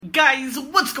Guys,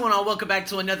 what's going on? Welcome back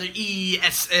to another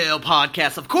ESL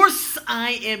podcast. Of course,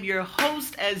 I am your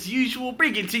host, as usual,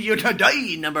 bringing to you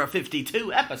today,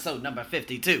 episode number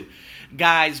 52.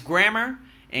 Guys, grammar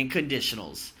and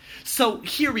conditionals. So,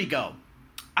 here we go.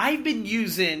 I've been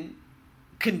using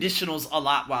conditionals a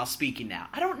lot while speaking now.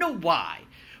 I don't know why,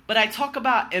 but I talk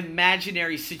about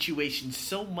imaginary situations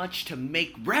so much to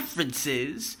make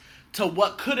references to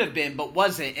what could have been but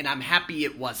wasn't, and I'm happy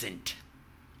it wasn't.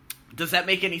 Does that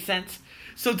make any sense?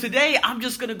 So today, I'm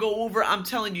just going to go over, I'm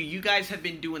telling you, you guys have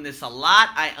been doing this a lot.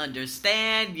 I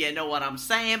understand, you know what I'm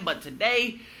saying, but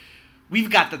today, we've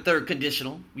got the third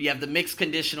conditional. We have the mixed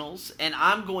conditionals, and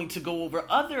I'm going to go over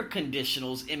other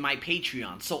conditionals in my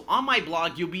Patreon. So on my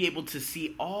blog, you'll be able to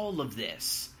see all of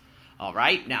this. All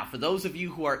right, now for those of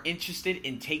you who are interested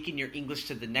in taking your English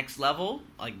to the next level,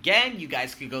 again, you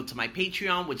guys can go to my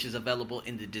Patreon, which is available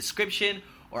in the description,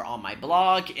 or on my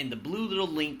blog in the blue little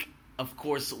link, of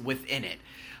course, within it.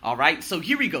 All right, so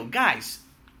here we go. Guys,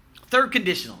 third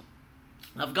conditional.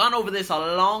 I've gone over this a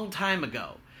long time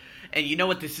ago. And you know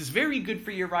what? This is very good for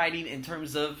your writing in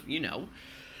terms of,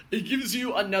 it gives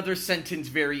you another sentence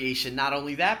variation. Not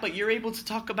only that, but you're able to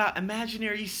talk about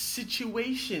imaginary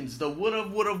situations. The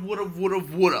would've.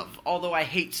 Although I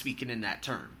hate speaking in that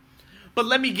term. But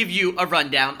let me give you a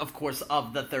rundown, of course,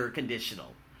 of the third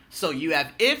conditional. So you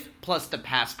have if plus the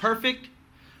past perfect,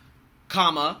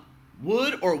 comma,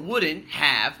 would or wouldn't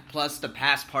have plus the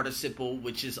past participle,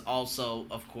 which is also,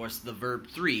 of course, the verb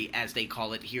 3, as they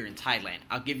call it here in Thailand.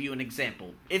 I'll give you an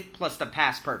example. If plus the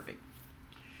past perfect.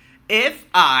 If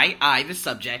I, the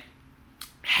subject,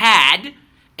 had,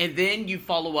 and then you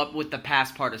follow up with the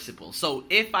past participle. So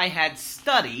if I had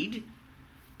studied,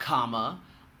 comma,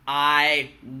 I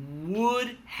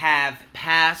would have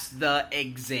passed the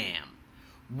exam.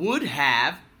 Would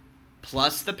have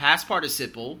plus the past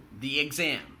participle, the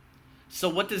exam. So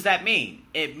what does that mean?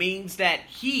 It means that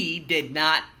he did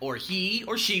not, or he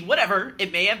or she, whatever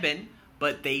it may have been,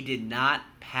 but they did not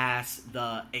pass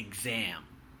the exam.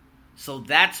 So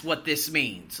that's what this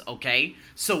means, okay?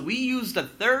 So we use the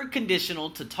third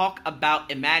conditional to talk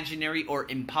about imaginary or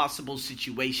impossible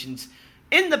situations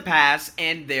in the past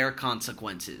and their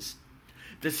consequences.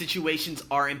 The situations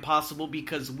are impossible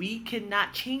because we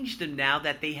cannot change them now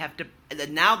that they have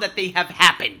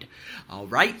happened. All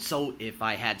right, so if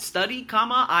I had studied,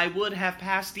 comma, I would have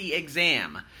passed the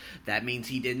exam. That means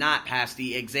he did not pass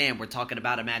the exam. We're talking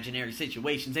about imaginary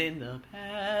situations in the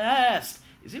past.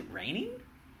 Is it raining?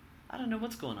 I don't know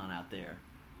what's going on out there.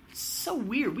 It's so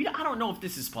weird. I don't know if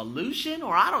this is pollution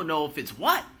or I don't know if it's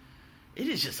what. It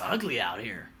is just ugly out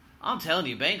here. I'm telling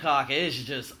you, Bangkok is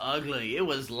just ugly. It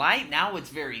was light, now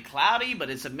it's very cloudy, but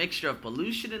it's a mixture of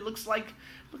pollution. It looks like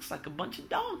a bunch of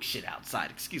dog shit outside.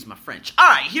 Excuse my French. All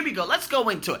right, here we go. Let's go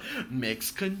into it.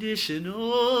 Mixed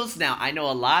conditionals. Now, I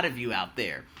know a lot of you out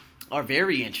there are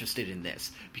very interested in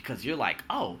this because you're like,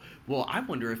 oh, well, I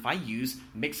wonder if I use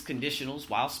mixed conditionals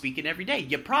while speaking every day.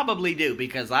 You probably do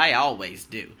because I always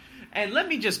do. And let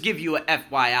me just give you a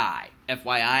FYI.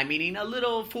 FYI meaning a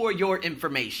little for your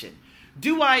information.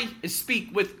 Do I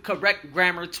speak with correct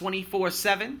grammar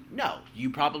 24/7? No. You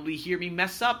probably hear me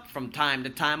mess up from time to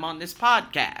time on this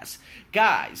podcast.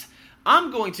 Guys,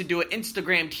 I'm going to do an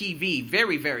Instagram TV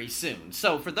very, very soon.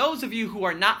 So for those of you who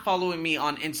are not following me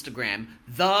on Instagram,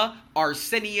 the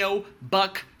Arsenio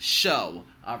Buck Show.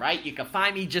 All right? You can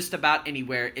find me just about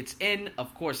anywhere. It's in,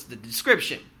 of course, the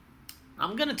description.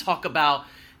 I'm going to talk about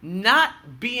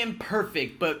not being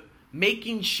perfect, but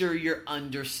making sure you're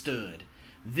understood.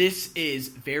 This is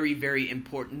very, very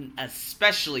important,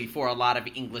 especially for a lot of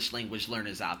English language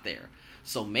learners out there.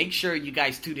 So make sure you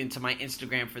guys tune into my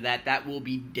Instagram for that. That will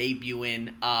be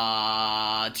debuting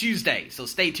Tuesday, so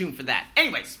stay tuned for that.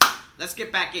 Anyways, let's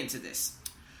get back into this.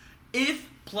 If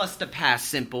plus the past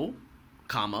simple,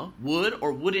 comma, would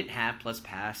or wouldn't have plus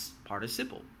past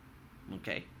participle.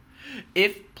 Okay.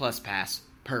 If plus past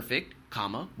perfect,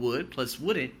 comma, would plus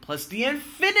wouldn't plus the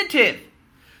infinitive.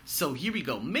 So here we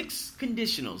go. Mixed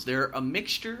conditionals. They're a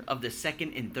mixture of the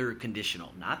second and third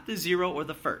conditional, not the zero or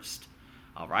the first.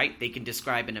 All right? They can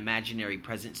describe an imaginary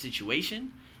present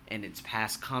situation and its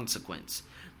past consequence.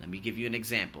 Let me give you an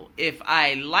example. If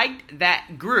I liked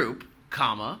that group,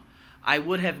 comma, I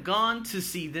would have gone to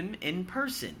see them in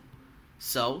person.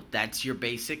 So that's your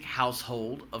basic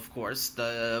household, of course.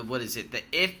 The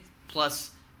if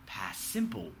plus past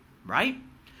simple, right?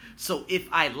 So if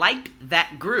I liked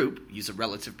that group, use a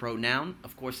relative pronoun,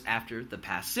 of course, after the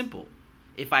past simple.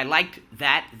 If I liked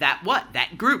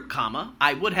that group, comma,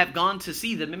 I would have gone to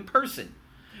see them in person.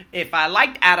 If I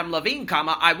liked Adam Levine,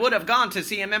 comma, I would have gone to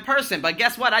see him in person. But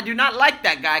guess what? I do not like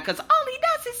that guy because all he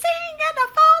does is sing in a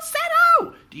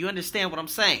falsetto. Do you understand what I'm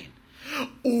saying?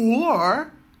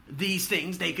 Or these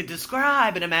things, they could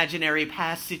describe an imaginary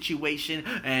past situation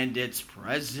and its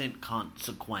present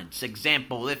consequence.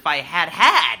 Example, if I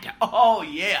had. Oh,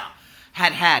 yeah.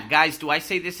 Had. Guys, do I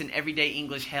say this in everyday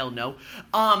English? Hell no.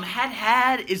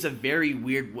 Had is a very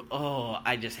weird... Oh,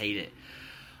 I just hate it.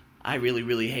 I really,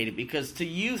 really hate it. Because to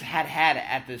use had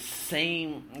at the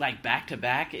same, like,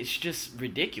 back-to-back, it's just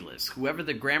ridiculous. Whoever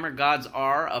the grammar gods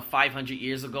are of 500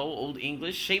 years ago, Old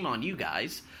English, shame on you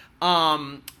guys.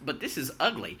 But this is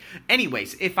ugly.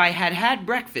 Anyways, if I had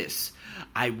breakfast,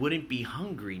 I wouldn't be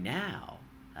hungry now.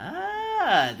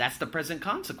 That's the present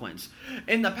consequence.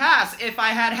 In the past, if I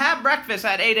had breakfast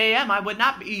at 8 a.m., I would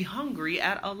not be hungry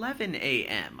at 11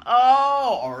 a.m.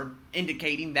 Oh, or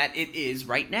indicating that it is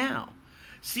right now.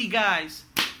 See, guys,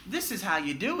 this is how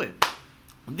you do it.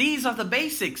 These are the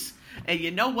basics. And you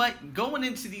know what? Going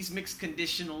into these mixed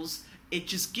conditionals, it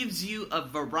just gives you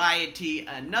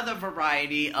another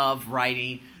variety of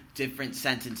writing different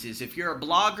sentences. If you're a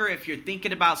blogger, if you're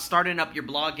thinking about starting up your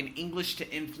blog in English to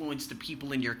influence the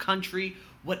people in your country,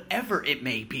 whatever it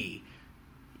may be,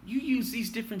 you use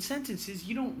these different sentences.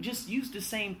 You don't just use the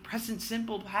same present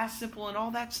simple, past simple, and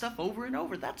all that stuff over and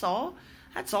over. That's all.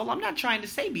 I'm not trying to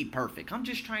say be perfect. I'm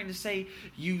just trying to say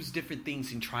use different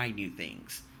things and try new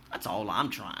things. That's all I'm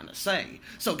trying to say.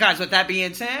 So, guys, with that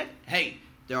being said, hey,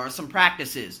 there are some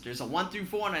practices. There's a 1 through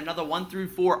 4 and another 1 through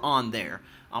 4 on there.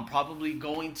 I'm probably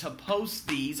going to post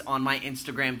these on my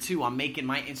Instagram too. I'm making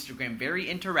my Instagram very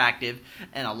interactive,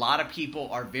 and a lot of people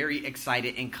are very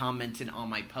excited and commenting on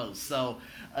my posts. So,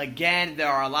 again, there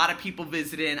are a lot of people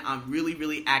visiting. I'm really,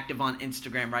 really active on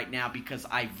Instagram right now because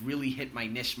I've really hit my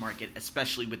niche market,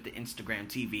 especially with the Instagram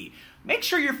TV. Make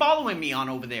sure you're following me on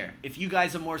over there. If you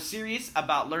guys are more serious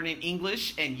about learning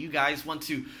English and you guys want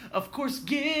to, of course,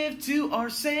 give to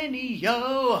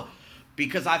Arsenio,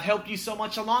 because I've helped you so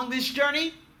much along this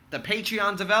journey, the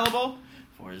Patreon's available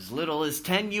for as little as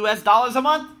 $10 a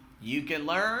month. You can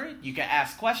learn, you can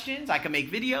ask questions, I can make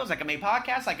videos, I can make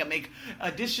podcasts, I can make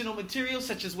additional materials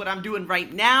such as what I'm doing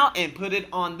right now and put it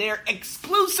on there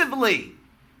exclusively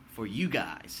for you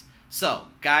guys. So,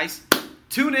 guys,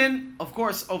 tune in, of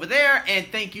course, over there, and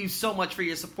thank you so much for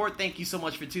your support. Thank you so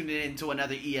much for tuning in to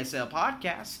another ESL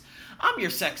podcast. I'm your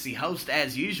sexy host,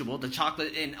 as usual, the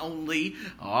chocolate and only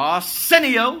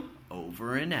Arsenio,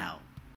 over and out.